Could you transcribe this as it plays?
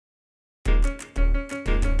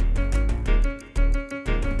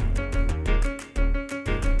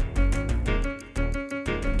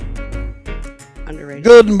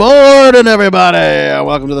Good morning, everybody.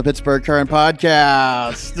 Welcome to the Pittsburgh Current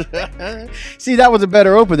Podcast. See, that was a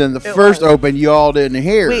better open than the first open you all didn't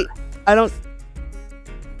hear. Wait, I don't...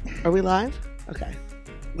 Are we live? Okay.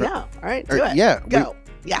 Yeah. All right. Do it. Yeah. Go.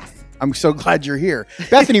 Yes. I'm so glad you're here.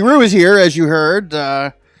 Bethany Rue is here, as you heard,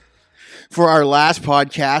 for our last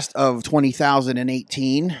podcast of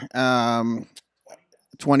 2018.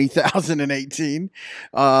 2018.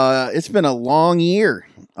 It's been a long year.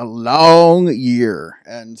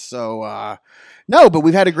 And so, no, but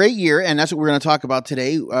we've had a great year, and that's what we're going to talk about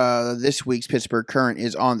today. This week's Pittsburgh Current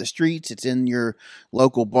is on the streets. It's in your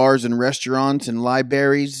local bars and restaurants and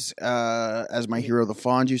libraries, as my hero, the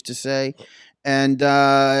Fonz, used to say. And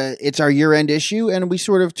it's our year-end issue, and we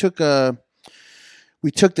sort of took the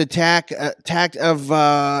tack of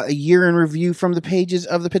a year in review from the pages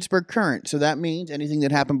of the Pittsburgh Current. So that means anything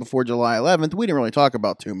that happened before July 11th, we didn't really talk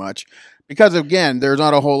about too much. Because, again, there's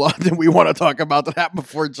not a whole lot that we want to talk about that happened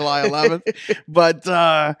before July 11th. But,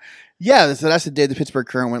 yeah, so that's the day the Pittsburgh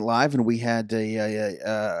Current went live, and we had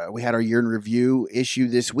our year in review issue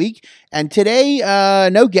this week. And today,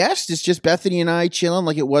 no guest. It's just Bethany and I chilling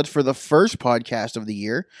like it was for the first podcast of the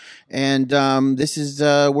year. And this is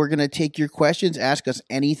we're going to take your questions. Ask us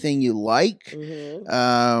anything you like.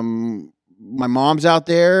 Mm-hmm. My mom's out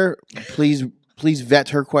there. Please vet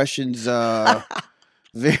her questions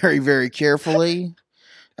very, very carefully.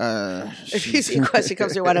 If you see a question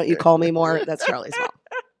comes through, why don't you call me more? That's Charlie's mom.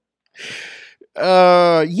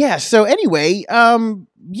 Yeah. So anyway,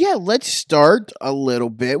 yeah, let's start a little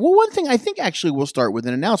bit. Well, one thing I think actually we'll start with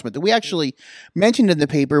an announcement that we actually mentioned in the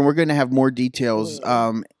paper, and we're going to have more details.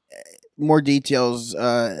 Either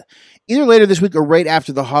later this week or right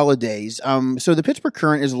after the holidays. So the Pittsburgh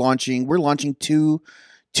Current is launching. We're launching two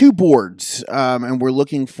boards, and we're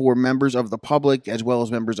looking for members of the public as well as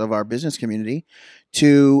members of our business community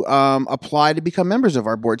to apply to become members of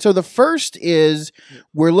our board. So the first is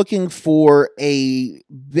we're looking for a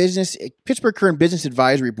Pittsburgh Current Business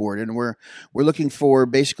Advisory Board, and we're looking for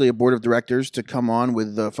basically a board of directors to come on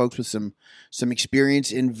with folks with some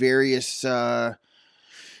experience in various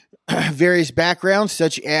backgrounds,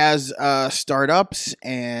 such as startups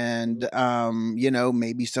and,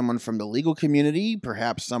 maybe someone from the legal community,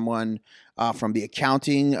 perhaps someone from the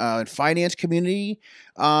accounting and finance community.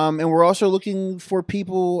 And we're also looking for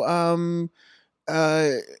people from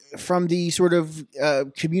the sort of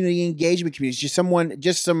community engagement communities,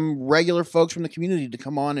 just some regular folks from the community to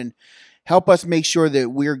come on and help us make sure that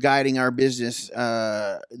we're guiding our business,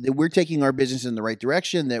 that we're taking our business in the right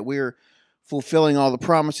direction, that we're fulfilling all the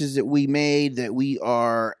promises that we made, that we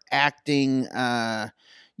are acting, and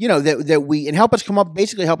help us come up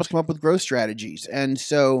with growth strategies. And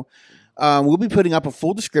so we'll be putting up a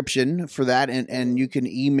full description for that, and you can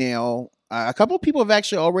email. A couple of people have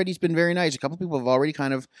actually already been very nice. A couple of people have already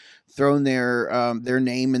kind of thrown their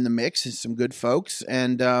name in the mix. It's some good folks,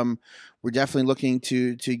 and we're definitely looking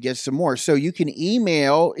to get some more. So you can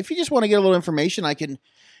email if you just want to get a little information. I can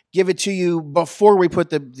give it to you before we put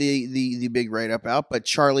the big write-up out, but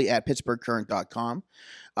charlie@pittsburghcurrent.com.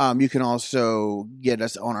 You can also get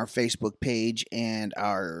us on our Facebook page and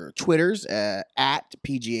our Twitters at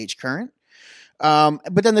PGH Current.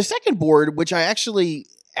 But then the second board, which I actually,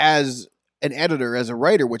 as an editor, as a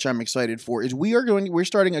writer, which I'm excited for, is we're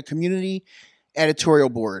starting a community editorial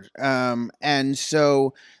board. And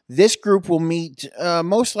so this group will meet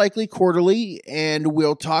most likely quarterly, and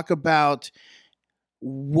we'll talk about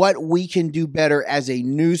what we can do better as a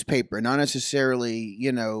newspaper, not necessarily,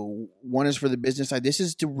 one is for the business side. This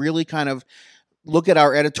is to really kind of look at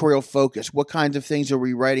our editorial focus. What kinds of things are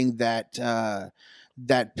we writing that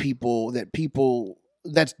people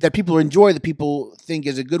enjoy, that people think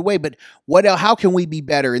is a good way, but how can we be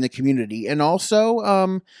better in the community? And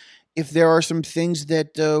also, if there are some things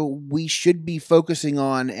that we should be focusing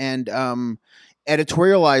on and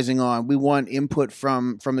editorializing on, we want input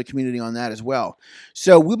from the community on that as well.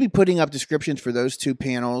 So we'll be putting up descriptions for those two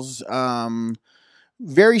panels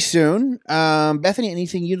very soon. Bethany,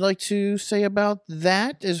 anything you'd like to say about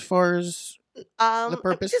that as far as the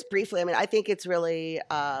purpose? Just briefly, I think it's really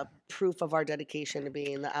proof of our dedication to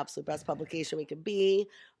being the absolute best publication we could be.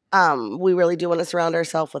 We really do want to surround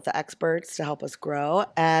ourselves with the experts to help us grow.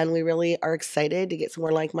 And we really are excited to get some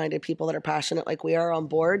more like-minded people that are passionate like we are on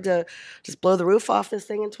board to just blow the roof off this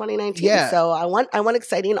thing in 2019. Yeah. So I want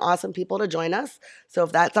exciting, awesome people to join us. So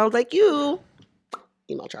if that sounds like you,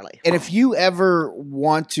 email Charlie. And if you ever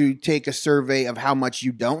want to take a survey of how much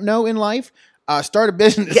you don't know in life, start a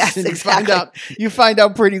business. Yes, and exactly. you find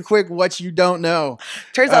out pretty quick what you don't know.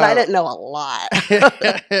 Turns out I didn't know a lot,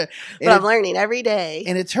 but I'm learning every day.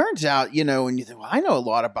 And it turns out, you know, and you think, well, I know a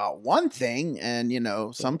lot about one thing, and you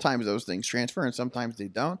know, sometimes those things transfer, and sometimes they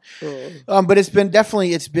don't. But it's been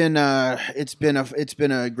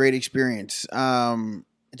a great experience.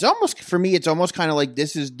 It's almost, for me, it's almost kind of like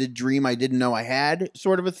this is the dream I didn't know I had,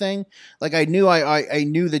 sort of a thing. Like I knew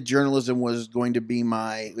that journalism was going to be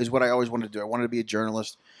is what I always wanted to do. I wanted to be a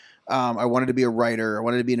journalist. I wanted to be a writer. I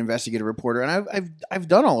wanted to be an investigative reporter, and I've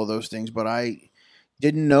done all of those things, but I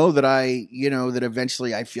didn't know that that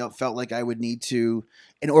eventually I felt like I would need to,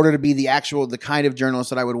 in order to be the kind of journalist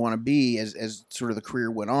that I would want to be as sort of the career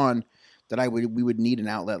went on, that we would need an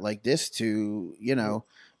outlet like this to, you know,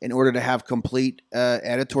 in order to have complete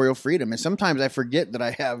editorial freedom. And sometimes I forget that I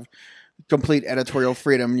have complete editorial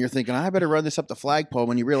freedom, and you're thinking, I better run this up the flagpole,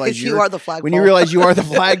 when you realize you are the flagpole. When you realize you are the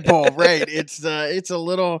flagpole, right? It's a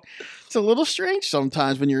little strange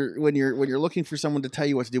sometimes when you're looking for someone to tell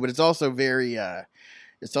you what to do, but it's also very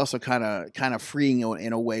it's also kind of freeing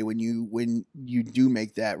in a way when you do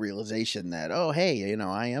make that realization that, oh, hey, you know,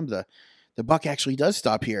 I am the buck actually does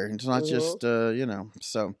stop here. It's not just you know.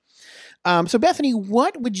 So Bethany,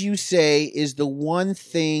 what would you say is the one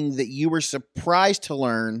thing that you were surprised to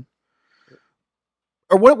learn,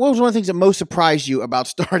 or what was one of the things that most surprised you about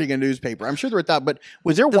starting a newspaper? I'm sure there were thoughts, but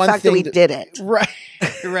was there one thing that we did it? Right,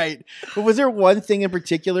 right. But was there one thing in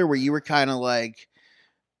particular where you were kind of like,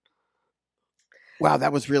 wow,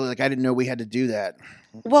 that was really, like, I didn't know we had to do that?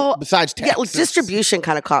 Well, besides text, distribution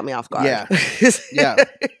kind of caught me off guard. Yeah, yeah.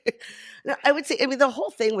 No, I would say, I mean, the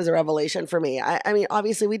whole thing was a revelation for me. I mean,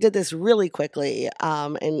 obviously, we did this really quickly,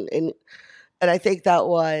 and I think that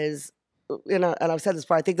was, you know, and I've said this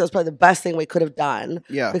before, I think that was probably the best thing we could have done.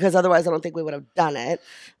 Yeah. Because otherwise, I don't think we would have done it.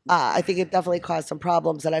 I think it definitely caused some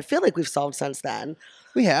problems that I feel like we've solved since then.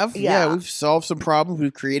 We have. Yeah, we've solved some problems.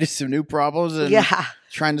 We've created some new problems, and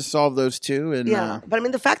trying to solve those too. And but I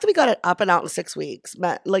mean, the fact that we got it up and out in 6 weeks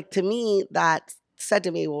meant, like, to me, that said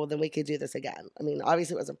to me, well, then we could do this again. I mean,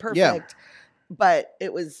 obviously it wasn't perfect, but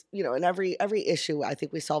it was, you know, in every issue, I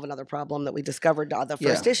think we solve another problem that we discovered on the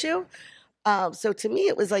first issue. So to me,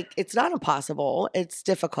 it was like, it's not impossible. It's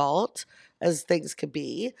difficult as things could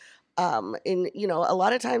be. And, you know, a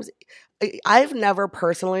lot of times I've never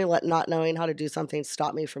personally let not knowing how to do something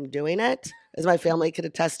stop me from doing it, as my family could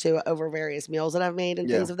attest to over various meals that I've made and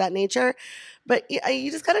things of that nature. But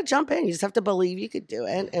you just got to jump in. You just have to believe you could do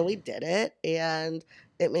it. And we did it. And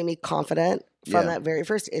it made me confident from that very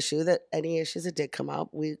first issue that any issues that did come up,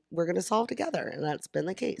 we're going to solve together. And that's been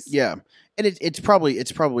the case. Yeah. And it's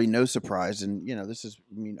probably no surprise. And, you know, this is,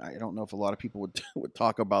 I mean, I don't know if a lot of people would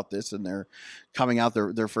talk about this, and they're coming out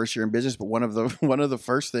their first year in business. But one of the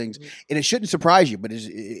first things, and it shouldn't surprise you, but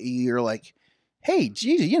you're like, hey,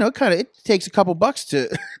 geez, you know, it takes a couple bucks to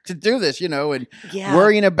do this, you know, and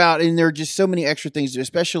worrying about, and there are just so many extra things,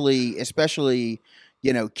 especially,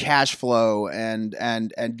 you know, cash flow and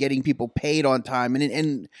getting people paid on time.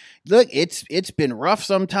 And look, it's been rough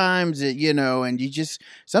sometimes, you know, and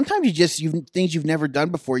sometimes things you've never done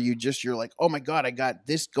before. You're like, oh my God, I got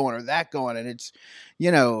this going or that going. And it's,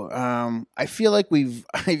 you know, I feel like we've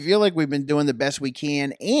been doing the best we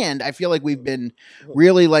can. And I feel like we've been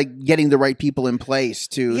really, like, getting the right people in place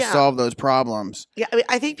to solve those problems. Yeah. I mean,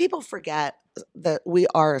 I think people forget that we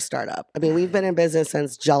are a startup. I mean, we've been in business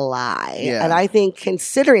since July. Yeah. And I think,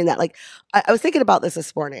 considering that, like, I was thinking about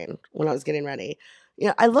this morning when I was getting ready. You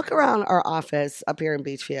know, I look around our office up here in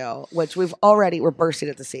Beachview, which we're bursting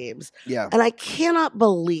at the seams. Yeah. And I cannot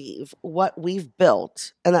believe what we've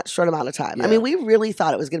built in that short amount of time. Yeah. I mean, we really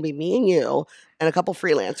thought it was going to be me and you and a couple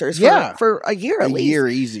freelancers for a year at least. A year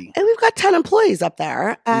easy. And we've got 10 employees up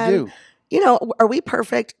there. And, we do. You know, are we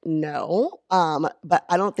perfect? No. But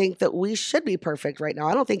I don't think that we should be perfect right now.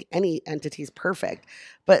 I don't think any entity's perfect.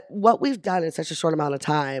 But what we've done in such a short amount of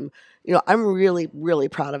time, you know, I'm really, really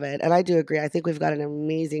proud of it. And I do agree. I think we've got an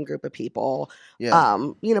amazing group of people. Yeah.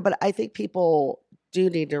 You know, but I think people do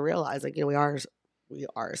need to realize, like, you know, we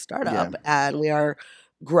are a startup and we are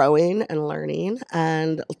growing and learning.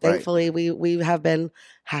 And thankfully we have been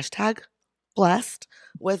 #blessed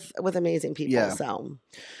with amazing people. Yeah. So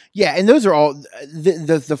and those are all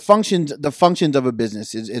the functions of a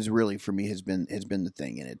business is really, for me, has been the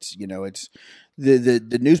thing. And it's, you know, it's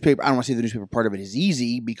the newspaper. I don't want to say the newspaper part of it is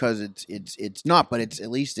easy, because it's not, but it's,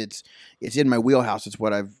 at least it's in my wheelhouse. It's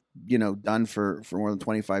what I've, you know, done for more than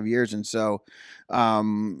 25 years. And so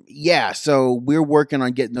so we're working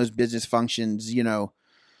on getting those business functions, you know,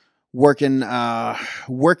 working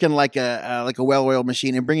like a well-oiled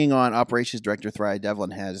machine, and bringing on operations director Thry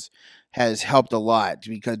Devlin has has helped a lot,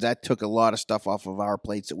 because that took a lot of stuff off of our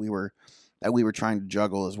plates that we were trying to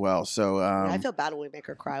juggle as well. So I feel bad when we make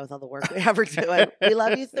her cry with all the work we have her doing. We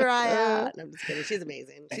love you, Thoraya. No, I'm just kidding. She's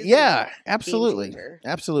amazing. She's absolutely.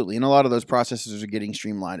 Absolutely. And a lot of those processes are getting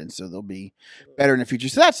streamlined, and so they'll be better in the future.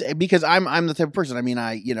 So that's because I'm the type of person. I mean,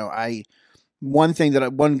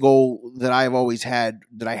 one goal that I've always had,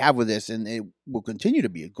 that I have with this, and it will continue to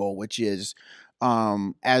be a goal, which is,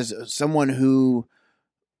 as someone who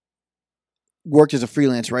worked as a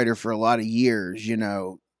freelance writer for a lot of years,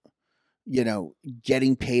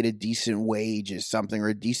 getting paid a decent wage is something, or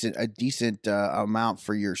a decent amount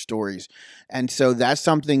for your stories. And so that's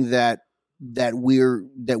something that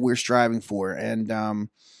we're striving for. And,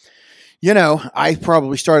 I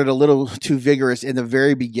probably started a little too vigorous in the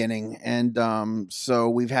very beginning. And, so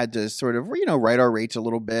we've had to sort of, write our rates a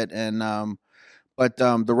little bit. And, but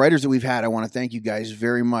the writers that we've had, I want to thank you guys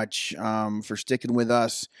very much, for sticking with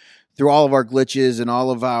us through all of our glitches and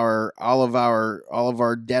all of our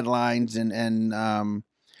deadlines, and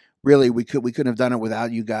really we couldn't have done it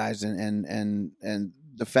without you guys, and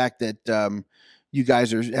the fact that you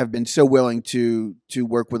guys have been so willing to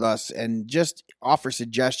work with us and just offer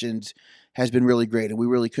suggestions has been really great. And we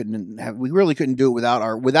really couldn't do it without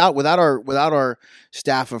our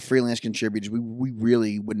staff of freelance contributors. We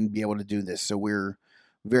really wouldn't be able to do this. So we're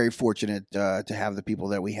very fortunate to have the people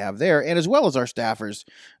that we have there, and as well as our staffers.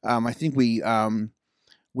 I think we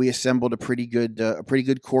assembled a pretty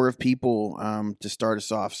good core of people to start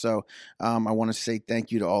us off. So I want to say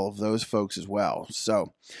thank you to all of those folks as well.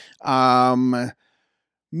 So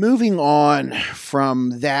moving on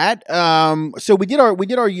from that, so we did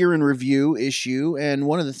our year in review issue, and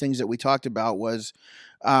one of the things that we talked about was,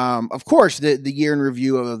 of course, the year in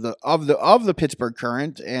review of the Pittsburgh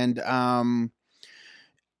Current. And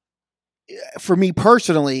for me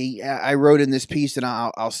personally, I wrote in this piece, and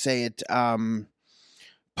I'll say it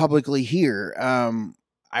publicly here.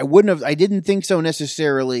 I didn't think so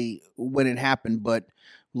necessarily when it happened, but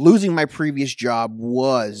losing my previous job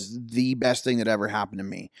was the best thing that ever happened to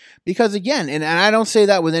me. Because again, and I don't say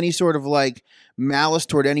that with any sort of like malice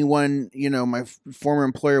toward anyone, my former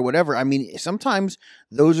employer, or whatever. I mean, sometimes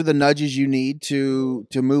those are the nudges you need to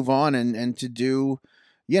move on and to do,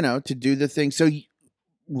 to do the thing. So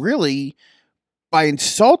really, by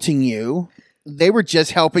insulting you, they were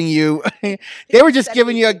just helping you. They were just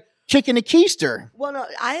giving you a kick in the keister. Well, no,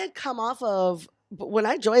 I had come off of, when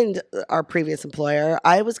I joined our previous employer,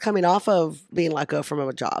 I was coming off of being let go from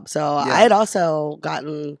a job. So I had also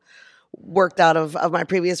gotten worked out of my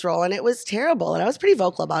previous role, and it was terrible. And I was pretty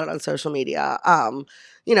vocal about it on social media.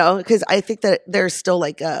 Because I think that there's still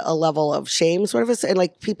like a level of shame, sort of, and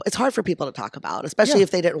like people, it's hard for people to talk about, especially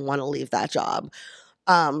if they didn't want to leave that job.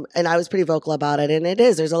 And I was pretty vocal about it. And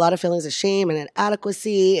there's a lot of feelings of shame and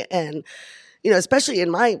inadequacy. And, especially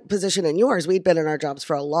in my position and yours, we'd been in our jobs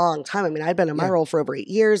for a long time. I mean, I'd been in my role for over 8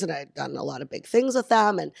 years, and I'd done a lot of big things with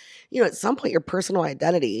them. And, at some point, your personal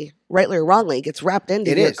identity, rightly or wrongly, gets wrapped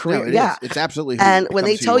into your career. No, it's absolutely who and when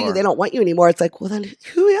they tell you they don't want you anymore, it's like, well, then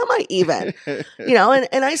who am I even?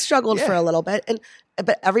 And I struggled for a little bit.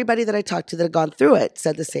 But everybody that I talked to that had gone through it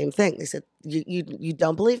said the same thing. They said, you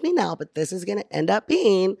don't believe me now, but this is going to end up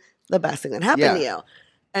being the best thing that happened to you.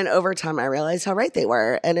 And over time, I realized how right they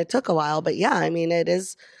were. And it took a while. But yeah, I mean, it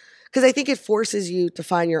is, because I think it forces you to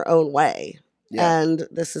find your own way. Yeah. And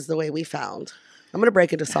this is the way we found. I'm going to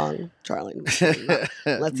break into song, Charlie.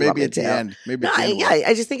 Let's maybe at the end.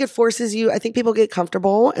 I just think it forces you. I think people get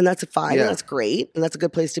comfortable, and that's fine. And that's great. And that's a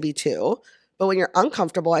good place to be too. But when you're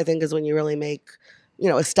uncomfortable, I think is when you really make,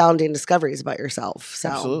 astounding discoveries about yourself. So.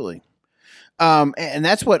 Absolutely. And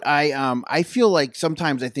that's what I feel like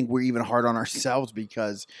sometimes I think we're even hard on ourselves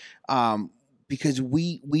because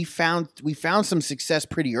we found some success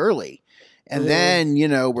pretty early. And then,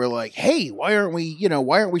 we're like, hey, why aren't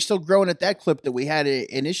we still growing at that clip that we had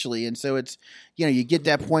initially? And so it's, you get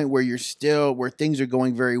that point where where things are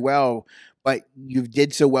going very well, but you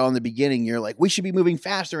did so well in the beginning. You're like, we should be moving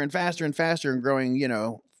faster and faster and faster and growing,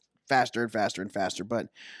 faster and faster and faster. But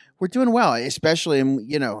we're doing well, especially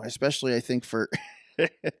I think for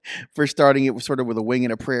starting it sort of with a wing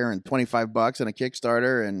and a prayer and $25 and a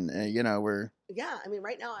Kickstarter, and we're. Yeah, I mean,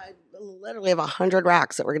 right now I literally have 100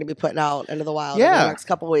 racks that we're going to be putting out into the wild in the next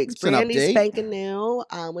couple of weeks. Brand new, spanking new.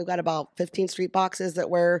 We've got about 15 street boxes that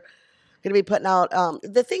we're going to be putting out.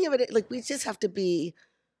 The thing of it, like, we just have to be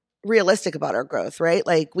realistic about our growth, right?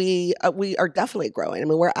 Like we are definitely growing. I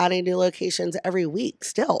mean, we're adding new locations every week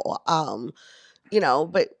still.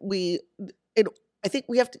 But I think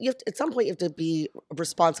you have to, at some point you have to be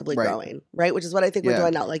responsibly growing, right? Which is what I think we're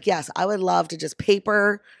doing now. Like, yes, I would love to just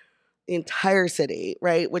paper, the entire city,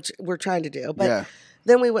 right? Which we're trying to do, but Yeah.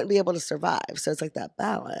 then we wouldn't be able to survive. So it's like that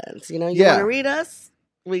balance, you want Yeah. to read us?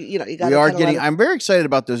 You got We are getting. I'm very excited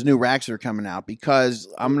about those new racks that are coming out because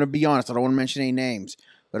I'm going to be honest. I don't want to mention any names,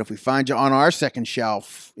 but if we find you on our second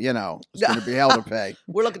shelf, it's going to be hell to pay.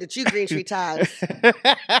 We're looking at you, Green Tree Times,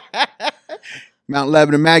 Mount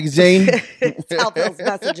Lebanon Magazine, South Hills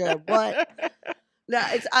Messenger. What? No,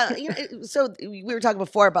 it's so we were talking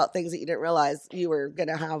before about things that you didn't realize you were going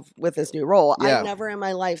to have with this new role. Yeah. I never in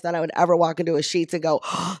my life thought I would ever walk into a Sheetz and go,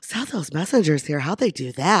 oh, South Hills Messenger's here. How'd they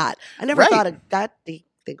do that? I never thought of that.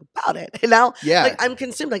 Think about it. Yeah. Like I'm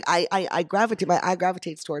consumed. Like I gravitate. My eye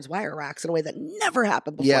gravitates towards wire racks in a way that never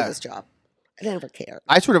happened before this job. I never care.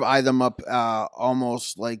 I sort of eye them up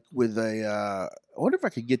almost like with a. I wonder if I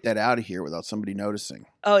could get that out of here without somebody noticing.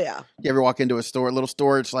 Oh yeah. You ever walk into a little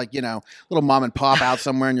store? It's like little mom and pop out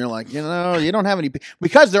somewhere, and you're like, you don't have any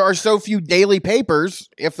because there are so few daily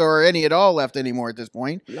papers, if there are any at all left anymore at this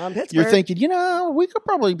point. Not in Pittsburgh. You're thinking, we could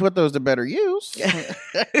probably put those to better use.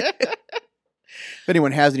 If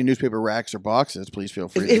anyone has any newspaper racks or boxes, please feel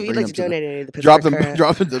free. If you'd like to donate any to the Pittsburgh Current.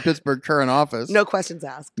 Drop them to the Pittsburgh Current office. No questions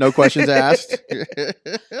asked. No questions asked.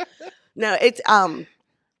 No, it's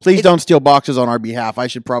Please don't steal boxes on our behalf. I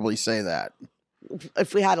should probably say that.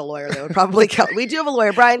 If we had a lawyer, they would probably kill. We do have a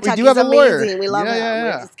lawyer, Brian Tuck. We do have a lawyer. Amazing. We love him. Yeah.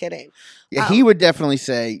 We're just kidding. Yeah, he would definitely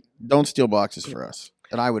say, "Don't steal boxes for us,"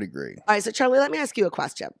 and I would agree. All right, so Charlie, let me ask you a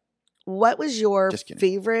question. What was your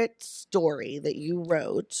favorite story that you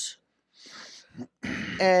wrote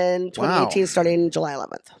in 2018, starting July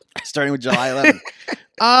 11th? Starting with July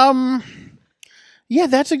 11th. Yeah,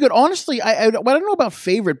 that's a good. Honestly, I don't know about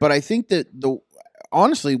favorite, but I think that the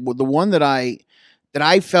one that I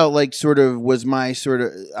felt like sort of was my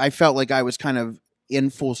I felt like I was kind of in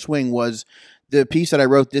full swing was the piece that I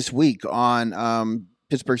wrote this week on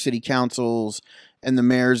Pittsburgh City Council's and the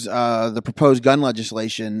mayor's the proposed gun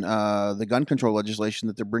legislation, the gun control legislation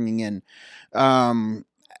that they're bringing in.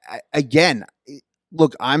 Again,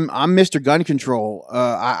 look, I'm Mr. Gun Control.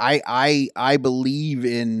 I believe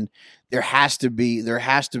in there has to be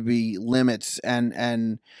limits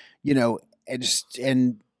and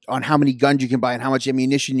on how many guns you can buy and how much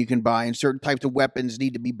ammunition you can buy, and certain types of weapons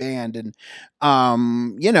need to be banned. And,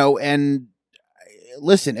 and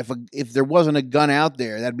listen, if there wasn't a gun out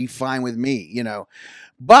there, that'd be fine with me,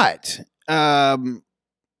 but,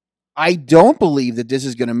 I don't believe that this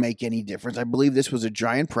is going to make any difference. I believe this was a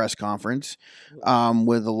giant press conference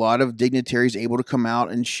with a lot of dignitaries able to come out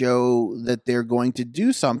and show that they're going to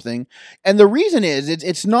do something. And the reason is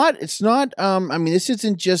it's not. I mean, this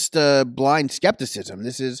isn't just blind skepticism.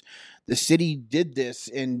 This is the city did this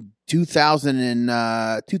in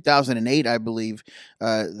 2008, I believe.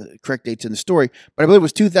 The correct date's in the story, but I believe it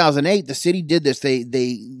was 2008. The city did this.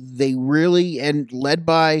 They really, and led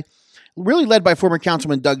by former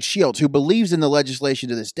Councilman Doug Shields, who believes in the legislation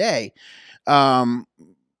to this day, and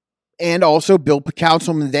also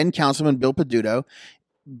then Councilman Bill Peduto.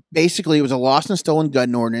 Basically, it was a lost and stolen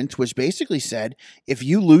gun ordinance, which basically said if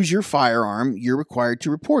you lose your firearm, you're required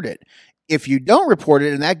to report it. If you don't report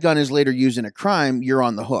it and that gun is later used in a crime, you're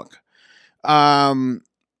on the hook. And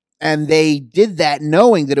they did that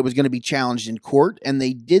knowing that it was going to be challenged in court, and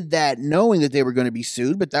they did that knowing that they were going to be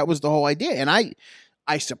sued, but that was the whole idea. And I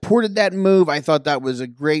supported that move. I thought that was a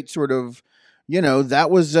great sort of, that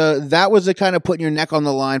was a kind of putting your neck on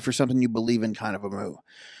the line for something you believe in kind of a move.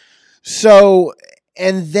 So,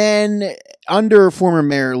 and then under former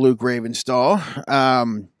Mayor Luke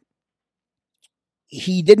Ravenstahl,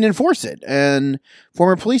 he didn't enforce it, and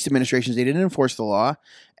former police administrations, they didn't enforce the law.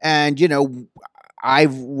 And,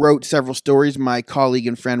 I've wrote several stories. My colleague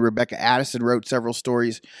and friend Rebecca Addison wrote several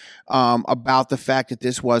stories about the fact that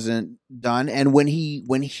this wasn't done. And when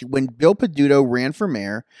Bill Peduto ran for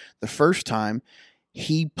mayor the first time,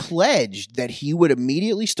 he pledged that he would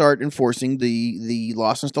immediately start enforcing the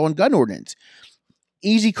lost and stolen gun ordinance.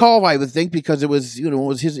 Easy call, I would think, because it was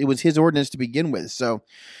his ordinance to begin with. So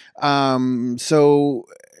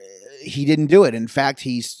he didn't do it. In fact,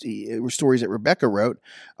 there were stories that Rebecca wrote.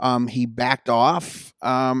 He backed off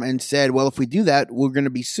and said, well, if we do that, we're going to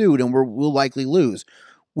be sued and we'll likely lose.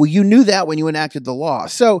 Well, you knew that when you enacted the law.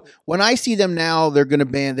 So when I see them now, they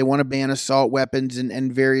want to ban assault weapons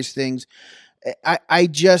and various things.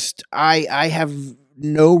 I have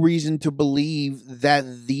no reason to believe that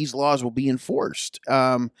these laws will be enforced.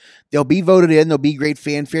 They'll be voted in. There'll be great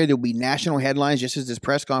fanfare. There'll be national headlines, just as this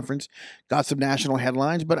press conference got some national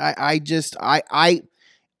headlines. But I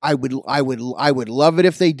would love it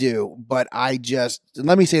if they do. But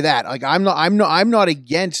let me say that, like, I'm not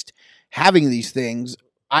against having these things.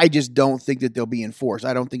 I just don't think that they'll be enforced.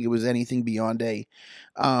 I don't think it was anything beyond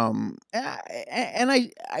and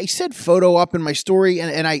I said photo op in my story,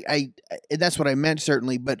 and I that's what I meant,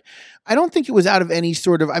 certainly, but I don't think it was out of any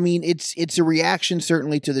sort of, I mean, it's a reaction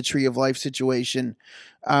certainly to the Tree of Life situation.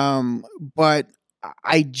 But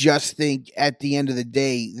I just think at the end of the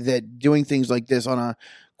day that doing things like this on a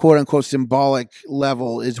quote unquote symbolic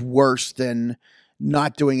level is worse than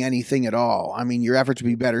not doing anything at all. I mean, your efforts would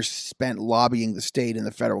be better spent lobbying the state and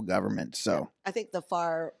the federal government. So I think the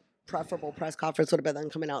far preferable press conference would have been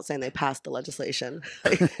them coming out saying they passed the legislation.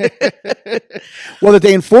 Well, that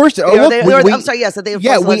they enforced it. Oh, look, I'm sorry. Yes, that they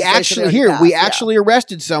enforced. Yeah, we actually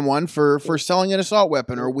arrested someone for selling an assault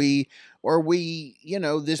weapon, or we,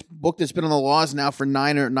 this book that's been on the laws now for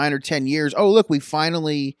 9 or 10 years. Oh, look, we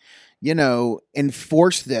finally,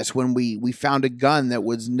 enforced this when we found a gun that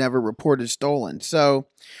was never reported stolen. So,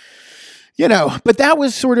 but that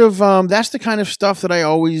was sort of, that's the kind of stuff that I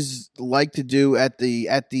always like to do at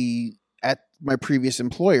my previous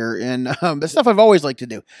employer. And, the stuff I've always liked to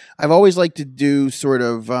do. I've always liked to do sort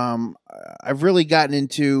of, I've really gotten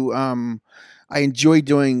into, I enjoy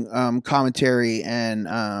doing, commentary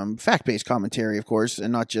and, fact-based commentary, of course,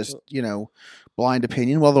 and not just, blind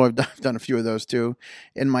opinion, although I've done a few of those too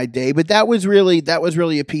in my day. But that was really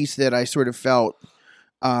a piece that I sort of felt,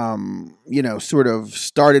 sort of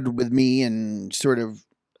started with me and sort of,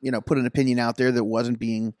 put an opinion out there that wasn't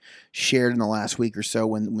being shared in the last week or so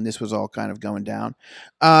when this was all kind of going down.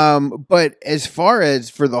 But as far as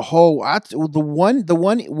for the whole, the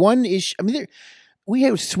one issue, I mean, we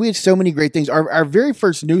had so many great things. Our very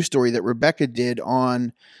first news story that Rebecca did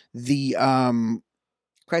on the,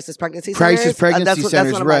 Crisis Pregnancy Centers.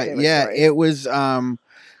 Centers, right? Yeah, stories. It was.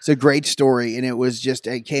 It's a great story, and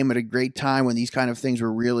it came at a great time when these kind of things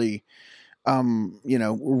were really,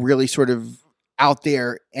 really sort of out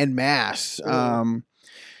there en masse.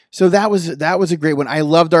 So that was a great one. I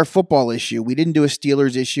loved our football issue. We didn't do a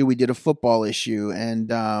Steelers issue; we did a football issue, and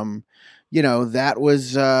that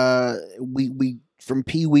was we from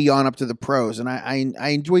Pee Wee on up to the pros, and I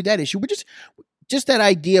enjoyed that issue. But just that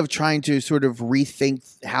idea of trying to sort of rethink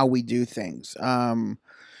how we do things.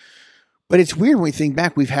 But it's weird when we think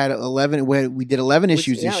back. We've had 11. We did 11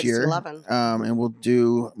 issues this year, 11. And we'll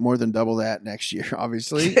do more than double that next year,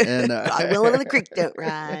 obviously. And God willing, the creek don't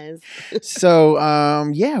rise. So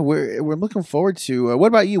we're looking forward to. What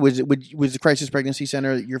about you? Was the Crisis Pregnancy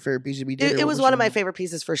Center your favorite piece that we did? It was one of my favorite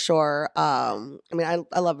pieces for sure. I mean,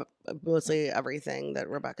 I love mostly everything that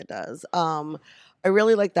Rebecca does. I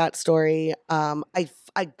really like that story.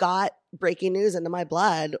 I got breaking news into my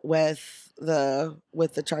blood with the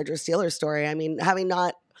Chargers Steelers story. I mean, having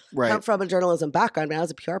not come from a journalism background, I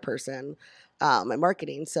was a PR person and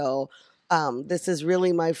marketing. So this is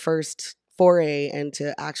really my first foray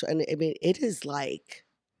into actual. And I mean, it is like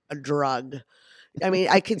a drug. I mean,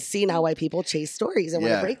 I could see now why people chase stories and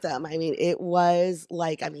want to break them. I mean, it was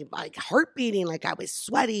like, my heart beating, like I was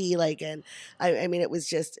sweaty, like, and I mean, it was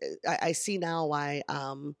just, I see now why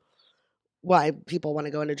people want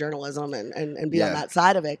to go into journalism and be on that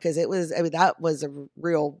side of it. Cause that was a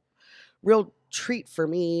real treat for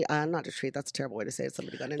me. Not a treat. That's a terrible way to say it.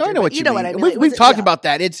 Somebody got injured. I know what you know mean. What I mean. We've talked about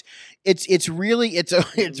that. It's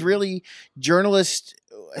really journalists,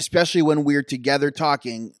 especially when we're together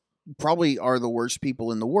talking, probably are the worst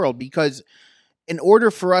people in the world, because in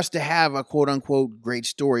order for us to have a quote unquote great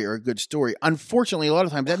story or a good story, unfortunately, a lot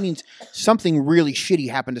of times that means something really shitty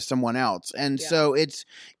happened to someone else. And so it's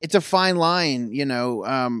a fine line,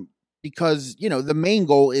 because, the main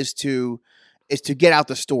goal is to get out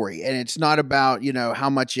the story, and it's not about,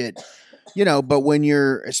 how much it, but when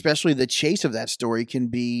you're, especially the chase of that story can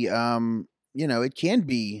be, it can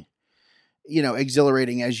be,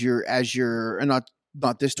 exhilarating as you're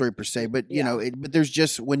not this story per se, but but there's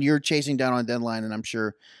just, when you're chasing down on a deadline, and I'm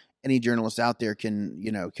sure any journalist out there can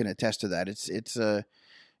attest to that.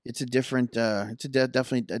 It's a different,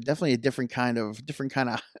 definitely a different kind of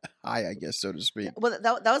high, I guess, so to speak. Well,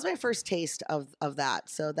 that was my first taste of that.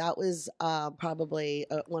 So that was probably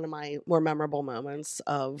one of my more memorable moments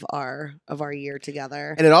of our year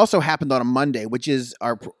together. And it also happened on a Monday, it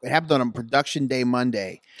happened on a production day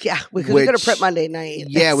Monday. Yeah, we could go to print Monday night.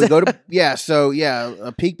 Yeah, we go to So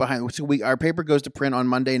a peek behind. So our paper goes to print on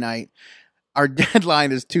Monday night. Our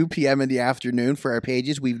deadline is 2 p.m. in the afternoon for our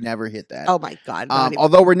pages. We've never hit that. Oh my God!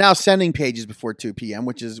 Although we're now sending pages before 2 p.m.,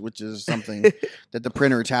 which is something that the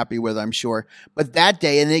printer is happy with, I'm sure. But that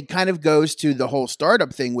day, and it kind of goes to the whole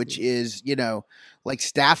startup thing, which is like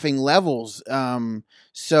staffing levels.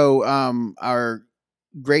 So our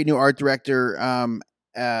great new art director,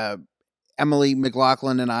 Emily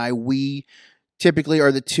McLaughlin, and I, we typically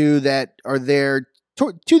are the two that are there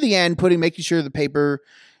to the end, making sure the paper,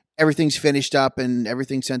 everything's finished up and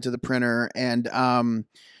everything's sent to the printer. And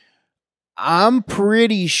I'm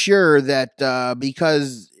pretty sure that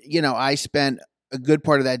because, I spent a good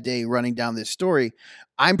part of that day running down this story,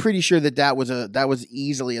 I'm pretty sure that was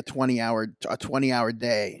easily a 20-hour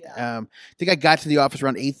day. Yeah. I think I got to the office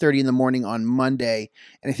around 8:30 in the morning on Monday,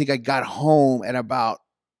 and I think I got home at about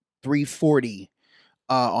 3:40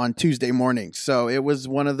 on Tuesday morning. So it was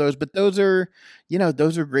one of those. But those are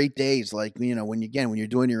great days. Like when you're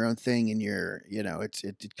doing your own thing and you're it's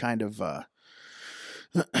kind of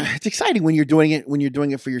it's exciting when you're doing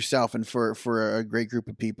it for yourself and for a great group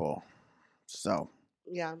of people. So.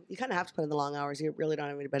 Yeah, you kind of have to put in the long hours. You really don't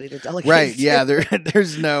have anybody to delegate. Right? To. Yeah.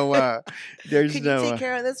 There's no. There's Could no. you take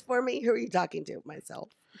care of this for me? Who are you talking to? Myself.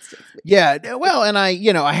 Yeah. Well, and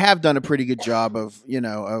I have done a pretty good job of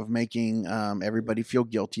making everybody feel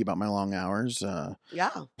guilty about my long hours. Yeah.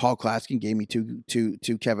 Paul Klaskin gave me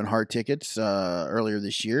two Kevin Hart tickets earlier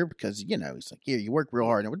this year because he's like, here, you work real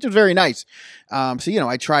hard, which is very nice. So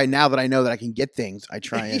I try, now that I know that I can get things, I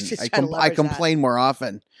try and I complain more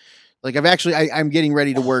often. Like I'm getting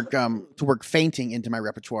ready to work fainting into my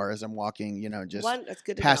repertoire as I'm walking, just that's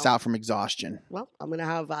good to pass know. out from exhaustion. Well, I'm going to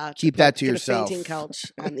have keep that to yourself. A fainting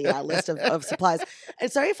couch on the list of supplies.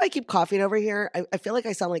 And sorry if I keep coughing over here. I feel like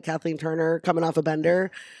I sound like Kathleen Turner coming off a bender,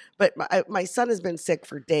 but my son has been sick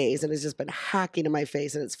for days and has just been hacking in my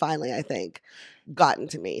face, and it's finally, I think, gotten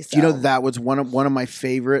to me. So. That was one of my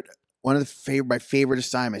favorite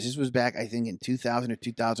assignments. This was back, I think, in 2000 or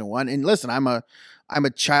 2001. And listen, I'm a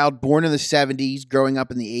child born in the 70s, growing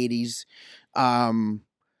up in the 80s.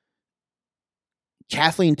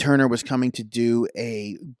 Kathleen Turner was coming to do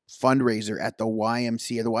a fundraiser at the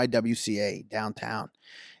YMCA, the YWCA downtown.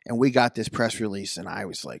 And we got this press release, and I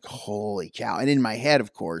was like, holy cow. And in my head,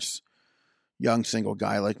 of course, young single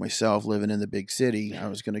guy like myself living in the big city, I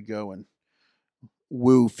was going to go and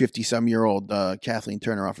woo 50-some-year-old Kathleen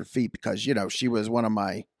Turner off her feet because she was one of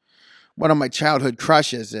my childhood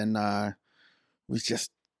crushes, and was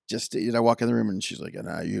just walk in the room and she's like,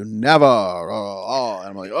 you never, and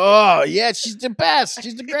I'm like, oh yeah, she's the best,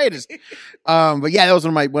 she's the greatest. But yeah, that was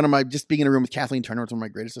one of my just being in a room with Kathleen Turner was one of my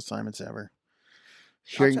greatest assignments ever.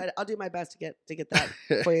 I'll do my best to get that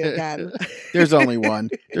for you again. There's only one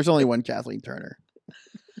Kathleen Turner.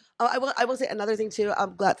 I will say another thing too.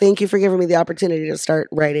 I'm glad. Thank you for giving me the opportunity to start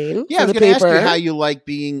writing. Yeah, I was going to ask you how you like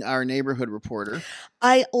being our neighborhood reporter.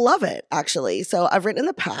 I love it, actually. So I've written in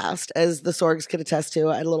the past, as the Sorgs could attest to.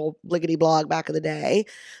 I had a little bliggity blog back in the day,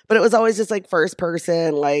 but it was always just like first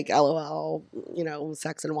person, like LOL,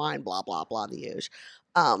 sex and wine, blah blah blah, the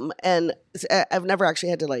usual. And I've never actually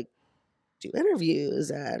had to like do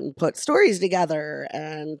interviews and put stories together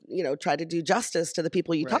and try to do justice to the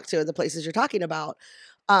people you talk to and the places you're talking about.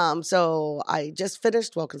 So I just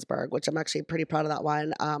finished Wilkinsburg, which I'm actually pretty proud of that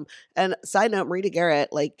one. And side note, Marita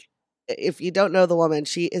Garrett, like if you don't know the woman,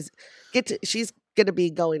 she's going to be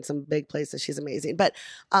going some big places. She's amazing, but,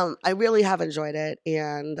 I really have enjoyed it,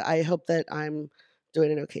 and I hope that I'm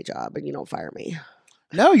doing an okay job and you don't fire me.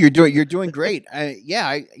 No, you're doing great.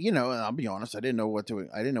 I'll be honest. I didn't know what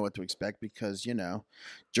to expect because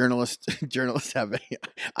journalists have.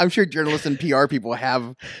 I'm sure journalists and PR people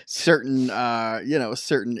have certain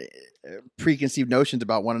preconceived notions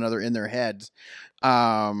about one another in their heads.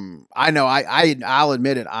 I know. I'll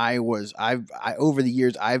admit it. Over the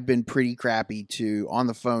years I've been pretty crappy on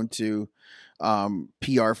the phone to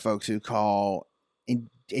PR folks who call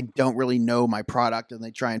and don't really know my product, and they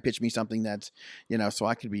try and pitch me something that's, so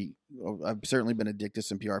I could be. I've certainly been addicted to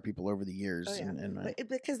some PR people over the years,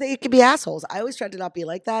 because they could be assholes. I always tried to not be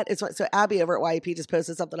like that. So Abby over at YEP just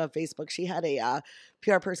posted something on Facebook. She had a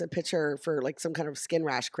PR person pitch her for like some kind of skin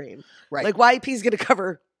rash cream. Right, like YEP is going to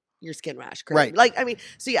cover your skin rash cream. Right. Like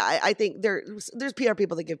so yeah, I think there's PR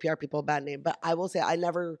people that give PR people a bad name, but I will say I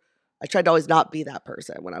tried to always not be that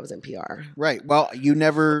person when I was in PR. Right. Well, you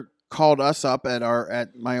never called us up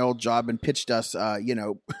at my old job and pitched us,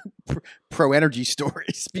 pro energy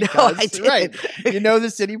stories. Because, no, I didn't. Right. The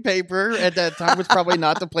city paper at that time was probably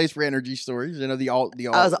not the place for energy stories. I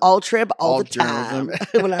was all trib all the time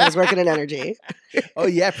when I was working in energy. Oh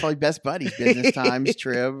yeah, probably Best Buddies, Business Times,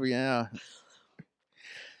 Trib. Yeah.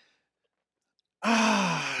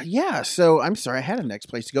 Yeah. So I'm sorry, I had a next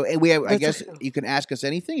place to go. And I guess you can ask us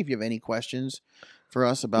anything if you have any questions for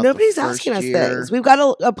us about. Nobody's asking us things. We've got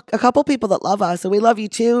a couple people that love us, and we love you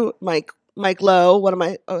too, Mike Lowe, one of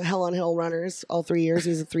my Hell on Hill runners. All 3 years,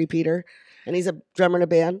 he's a three-peater, and he's a drummer in a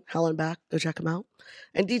band. Hell and Back, go check him out.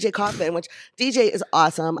 And DJ Kaufman, which DJ is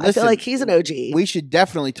awesome. Listen, I feel like he's an OG. We should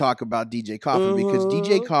definitely talk about DJ Kaufman because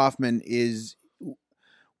DJ Kaufman is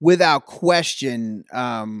without question,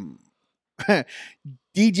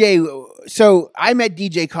 DJ. So I met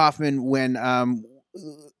DJ Kaufman when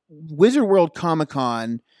Wizard World Comic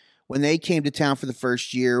Con, when they came to town for the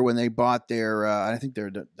first year, when they bought their, I don't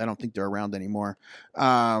think they're around anymore.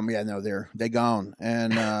 Yeah, no, they're gone.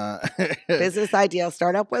 And business idea,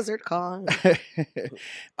 startup Wizard Con.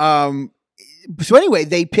 So anyway,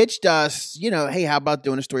 they pitched us, hey, how about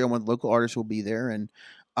doing a story on one of the local artists who will be there, and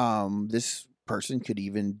this person could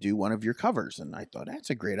even do one of your covers. And I thought that's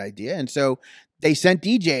a great idea. And so they sent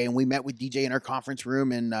DJ, and we met with DJ in our conference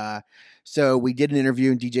room, and so we did an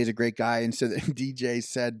interview, and DJ's a great guy. And so the DJ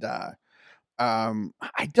said,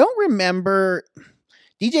 I don't remember.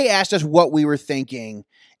 DJ asked us what we were thinking,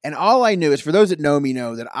 and all I knew is, for those that know me,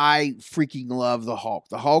 know that I freaking love the Hulk.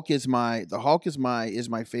 The Hulk is my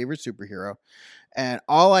favorite superhero, and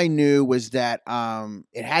all I knew was that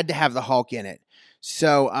it had to have the Hulk in it.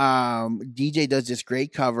 So DJ does this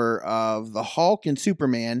great cover of the Hulk and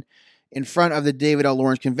Superman in front of the David L.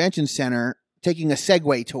 Lawrence Convention Center, taking a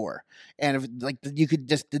Segway tour. And you could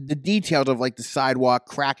just the details of like the sidewalk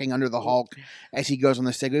cracking under the Hulk as he goes on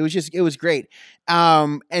the Segway. It was great.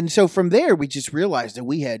 And so from there, we just realized that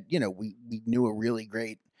we had, we knew a really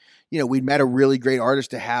great, we'd met a really great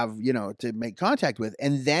artist to have, to make contact with.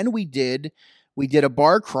 And then we did a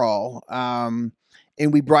bar crawl,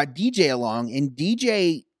 and we brought DJ along, and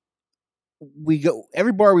DJ,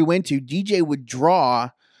 every bar we went to, DJ would draw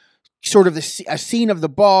sort of a scene of the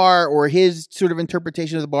bar or his sort of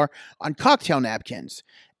interpretation of the bar on cocktail napkins.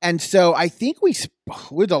 And so I think it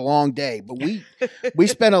was a long day, but we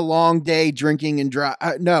spent a long day drinking and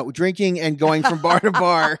going from bar to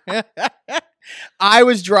bar. I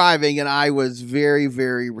was driving, and I was very,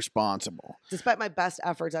 very responsible. Despite my best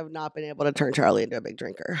efforts, I've not been able to turn Charlie into a big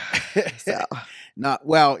drinker. So not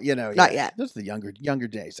yet. Those are the younger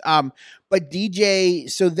days. But DJ.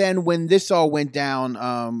 So then, when this all went down,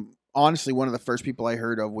 honestly, one of the first people I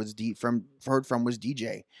heard was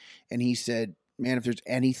DJ, and he said, "Man, if there's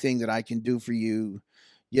anything that I can do for you,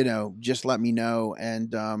 just let me know."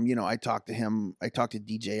 And I talked to him. I talked to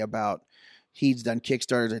DJ about. He's done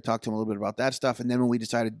Kickstarters. I talked to him a little bit about that stuff. And then when we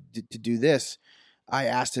decided to do this, I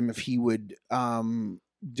asked him if he would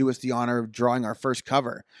do us the honor of drawing our first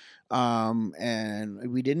cover.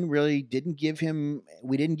 And we didn't give him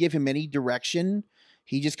any direction.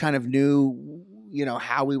 He just kind of knew,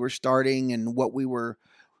 how we were starting and what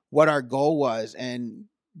our goal was. And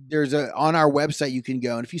on our website, you can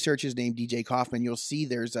go, and if you search his name, DJ Kaufman, you'll see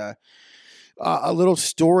there's a little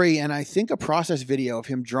story, and I think a process video of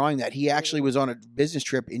him drawing that. He actually was on a business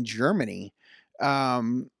trip in Germany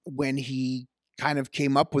when he kind of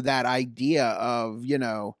came up with that idea of,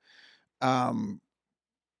 I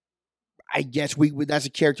guess that's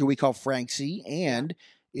a character we call Frank C. And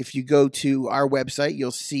if you go to our website,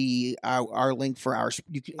 you'll see our link for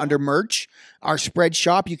under merch, our spread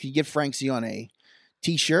shop. You can get Frank C. on a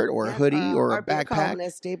T-shirt or a hoodie or a backpack. Our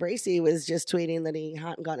columnist Dave Bracey was just tweeting that he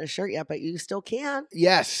hadn't gotten a shirt yet, but you still can.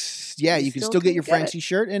 Yes, yeah, you can still get your Frank C.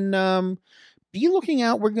 shirt, and be looking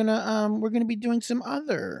out. We're gonna be doing some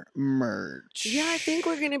other merch. Yeah, I think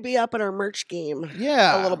we're gonna be up in our merch game.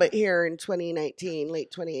 Yeah, a little bit here in 2019, late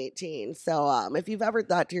 2018. So if you've ever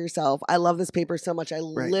thought to yourself, "I love this paper so much, I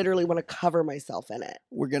literally want to cover myself in it,"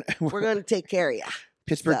 we're gonna take care of you.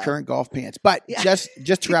 Pittsburgh Current golf pants. But just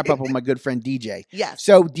to wrap up with my good friend DJ. Yes.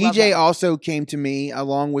 So DJ also came to me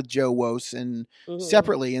along with Joe Wos and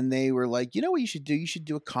separately, and they were like, "You know what you should do? You should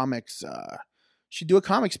do a comics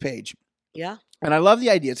page." Yeah. And I love the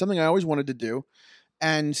idea. It's something I always wanted to do.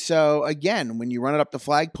 And so again, when you run it up the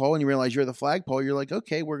flagpole and you realize you're the flagpole, you're like,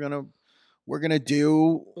 okay, we're gonna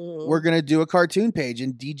do a cartoon page.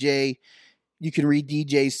 And DJ, you can read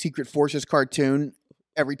DJ's Secret Forces cartoon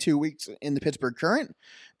every 2 weeks in the Pittsburgh Current.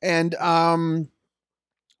 And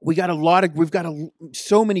we've got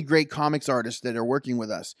so many great comics artists that are working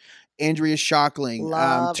with us. Andrea Shockling,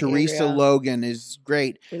 Teresa Logan is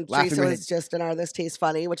great. And Teresa was just in our This Tastes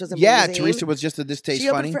Funny, which was amazing. Yeah, Teresa was just at This Tastes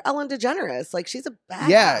Funny. She opened for Ellen DeGeneres. Like, she's a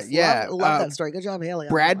badass. Yeah. Love that story. Good job, Haley.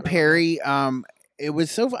 Brad Perry. It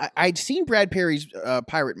was I'd seen Brad Perry's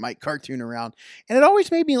Pirate Mike cartoon around, and it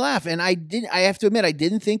always made me laugh. And I have to admit, I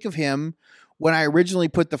didn't think of him when I originally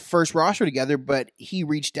put the first roster together, but he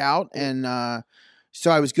reached out, and so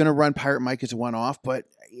I was going to run Pirate Mike as a one-off, but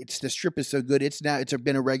the strip is so good. It's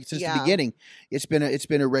been a regular since the beginning. It's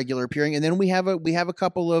been a regular appearing, and then we have a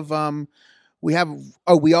couple of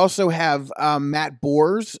we also have Matt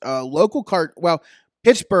Boers, local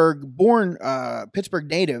Pittsburgh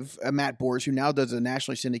native Matt Boers, who now does a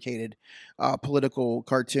nationally syndicated political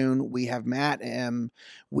cartoon. We have Matt, and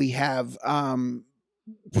we have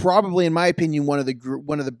probably, in my opinion, one of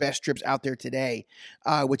the best strips out there today,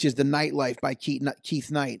 which is The Nightlife by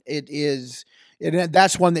Keith Knight. It is, and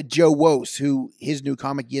that's one that Joe Wose, who his new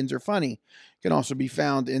comic Yins Are Funny, can also be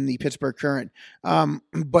found in the Pittsburgh Current.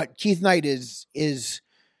 But Keith Knight is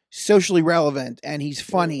socially relevant, and he's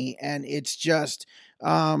funny, and it's just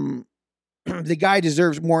the guy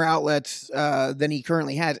deserves more outlets than he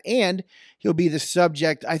currently has, and he'll be the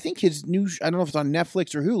subject. I think his new, I don't know if it's on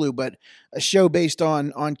Netflix or Hulu, but a show based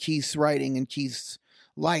on Keith's writing and Keith's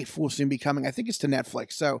life will soon be coming. I think it's to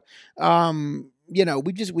Netflix. So,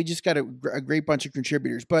 we just got a great bunch of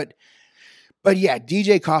contributors, but yeah,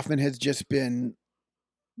 DJ Kaufman has just been,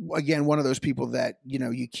 again, one of those people that,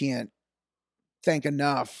 you can't thank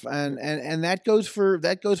enough. And that goes for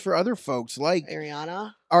other folks like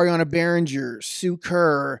Ariana Behringer, Sue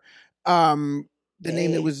Kerr,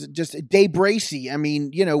 name that was just Dave Bracey. I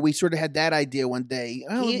mean, we sort of had that idea one day.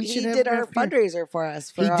 Oh, he did our fundraiser for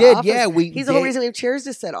us. He did, office. Yeah. He's the whole reason we have chairs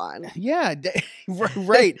to sit on. Yeah,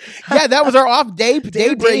 right. Yeah, that was our off. Dave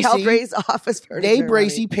Bracey helped raise office furniture. Dave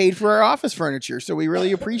Bracey paid for our office furniture, so we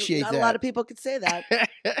really appreciate that. Not a lot of people could say that.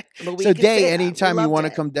 So, Dave, anytime you want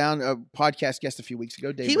to come down, a podcast guest a few weeks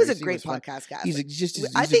ago, Dave. He was a great podcast guest. He's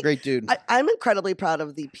a great dude. I'm incredibly proud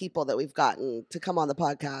of the people that we've gotten to come on the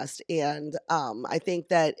podcast, and I think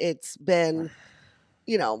that it's been,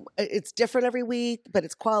 it's different every week, but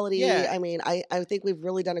it's quality. Yeah. I mean, I think we've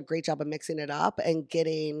really done a great job of mixing it up and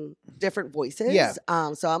getting different voices. Yeah.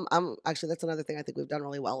 So I'm actually, that's another thing I think we've done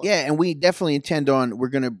really well with. Yeah, and we definitely intend on we're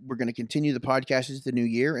gonna continue the podcast as the new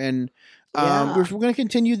year, and we're gonna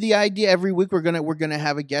continue the idea every week. We're gonna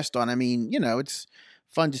have a guest on. I mean, it's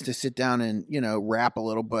fun just to sit down and rap a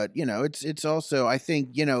little, but it's also, I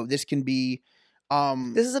think, this can be.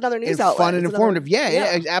 This is another news outlet. Fun and informative.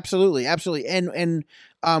 Yeah, absolutely. And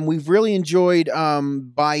we've really enjoyed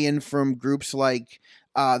buy-in from groups like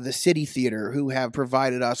the City Theater, who have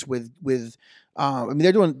provided us with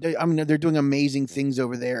they're doing amazing things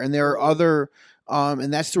over there, and there are other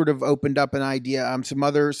and that's sort of opened up an idea. Some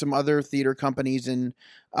other theater companies and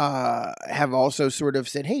have also sort of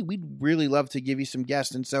said, hey, we'd really love to give you some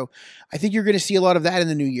guests, and so I think you're going to see a lot of that in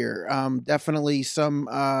the new year. Definitely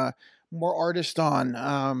some. More artists on,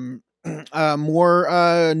 more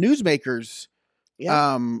newsmakers.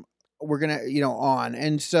 Yeah. We're gonna, on.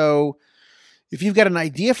 And so if you've got an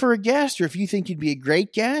idea for a guest, or if you think you'd be a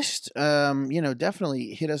great guest,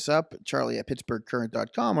 definitely hit us up, Charlie at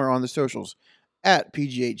PittsburghCurrent.com, or on the socials at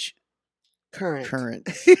PGH Current.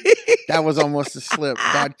 That was almost a slip.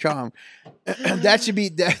 .com. That should be,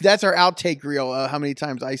 that's our outtake reel. How many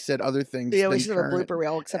times I said other things. Yeah, we should have a blooper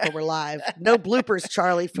reel, except when we're live. No bloopers,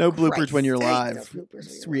 Charlie. No bloopers when you're live. No bloopers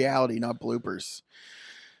it's reality, not bloopers.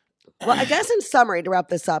 Well, I guess in summary, to wrap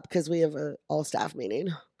this up, because we have an all-staff meeting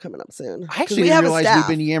coming up soon. I actually didn't realize we've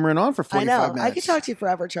been yammering on for 45 minutes. I could talk to you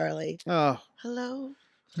forever, Charlie. Oh. Hello?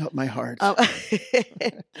 Not my heart.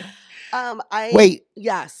 Wait.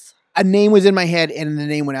 Yes. A name was in my head, and the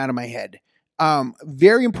name went out of my head.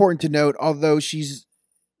 Very important to note, although she's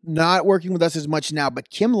not working with us as much now, but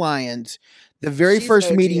Kim Lyons, the very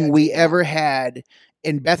first meeting we ever had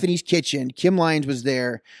in Bethany's kitchen, Kim Lyons was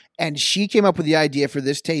there, and she came up with the idea for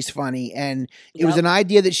This Tastes Funny, and it was an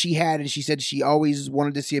idea that she had, and she said she always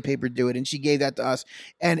wanted to see a paper do it, and she gave that to us,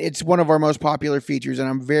 and it's one of our most popular features, and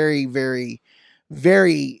I'm very, very,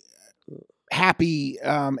 very happy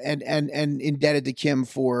and indebted to Kim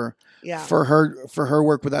for her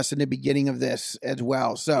work with us in the beginning of this as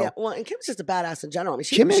well. So and Kim's just a badass in general. I mean,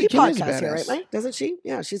 she Kim podcasts here, right, Mike? Doesn't she?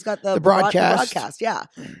 Yeah, she's got the broadcast. Yeah,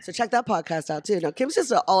 so check that podcast out too. No, Kim's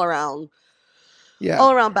just an all around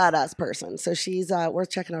badass person. So she's worth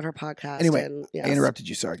checking out her podcast. Anyway, I interrupted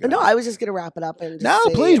you. Sorry. No, I was just gonna wrap it up and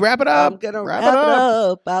please wrap it up. I'm gonna wrap it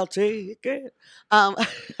up. I'll take it. I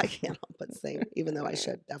can't help but sing, even though I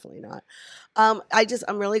should definitely not. I'm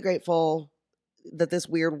really grateful that this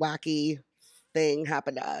weird, wacky thing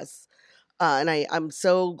happened to us. And I'm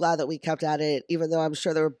so glad that we kept at it, even though I'm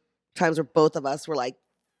sure there were times where both of us were like,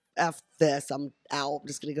 F this, I'm out. I'm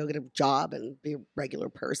just going to go get a job and be a regular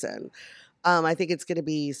person. I think it's going to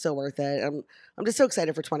be so worth it. I'm just so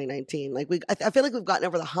excited for 2019. Like I feel like we've gotten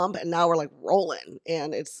over the hump, and now we're like rolling,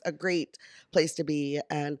 and it's a great place to be.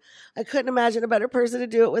 And I couldn't imagine a better person to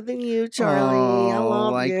do it with than you, Charlie. I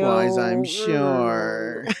love likewise, you. I'm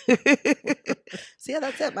sure. So yeah,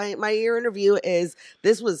 that's it. My year interview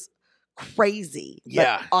this was crazy,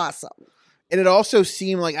 but awesome. And it also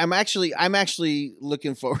seemed like I'm actually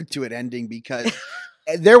looking forward to it ending, because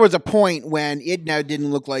there was a point when it now didn't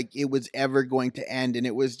look like it was ever going to end, and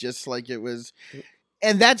it was just like it was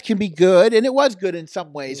and that can be good, and it was good in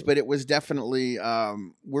some ways, but it was definitely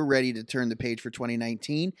we're ready to turn the page for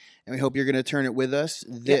 2019, and we hope you're going to turn it with us.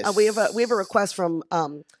 We have a request from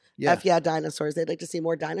F Yeah Dinosaurs. They'd like to see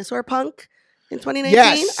more dinosaur punk in 2019.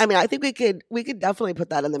 Yes. I mean, I think we could definitely put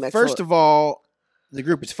that in the mix. First of all, the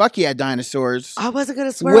group is Fuck Yeah Dinosaurs. I wasn't going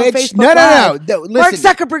to swear on Facebook no, Live. no. Mark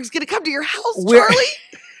Listen, Zuckerberg's going to come to your house, Charlie.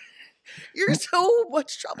 You're so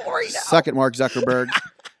much trouble right now. Suck it, Mark Zuckerberg.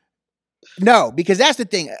 No, because that's the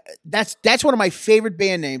thing. That's one of my favorite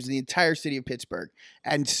band names in the entire city of Pittsburgh,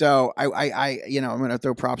 and so I I'm going to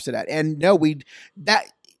throw props to that. And no,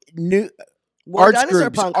 More arts dinosaur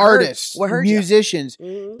groups, punk. artists, Heard musicians,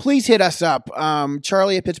 Mhm. please hit us up,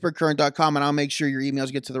 Charlie at PittsburghCurrent.com, and I'll make sure your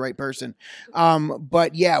emails get to the right person.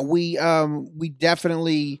 But yeah, we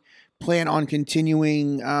definitely plan on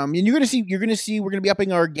continuing, and you're gonna see we're gonna be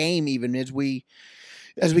upping our game even as we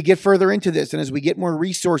get further into this, and as we get more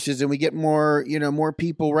resources and we get more more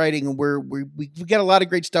people writing, and we've got a lot of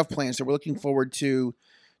great stuff planned, so we're looking forward to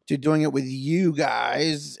doing it with you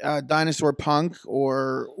guys. Dinosaur punk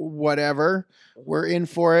or whatever, we're in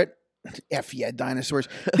for it. F yeah, dinosaurs.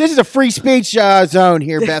 This is a free speech zone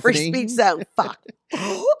here, Bethany. Free speech zone. Fuck.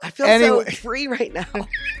 I feel Anyway. so free right now.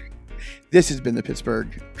 This has been the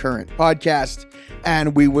Pittsburgh Current Podcast,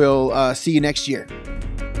 and we will see you next year.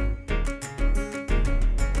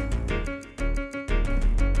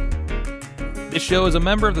 This show is a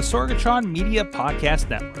member of the Sorgatron Media Podcast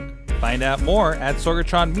Network. Find out more at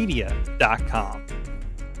sorgatronmedia.com.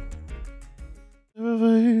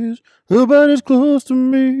 Nobody's close to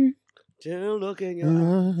me. Don't look in your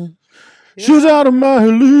eyes. Shoes out of my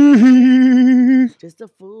league. Just a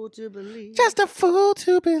fool to believe. Just a fool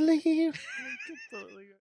to believe.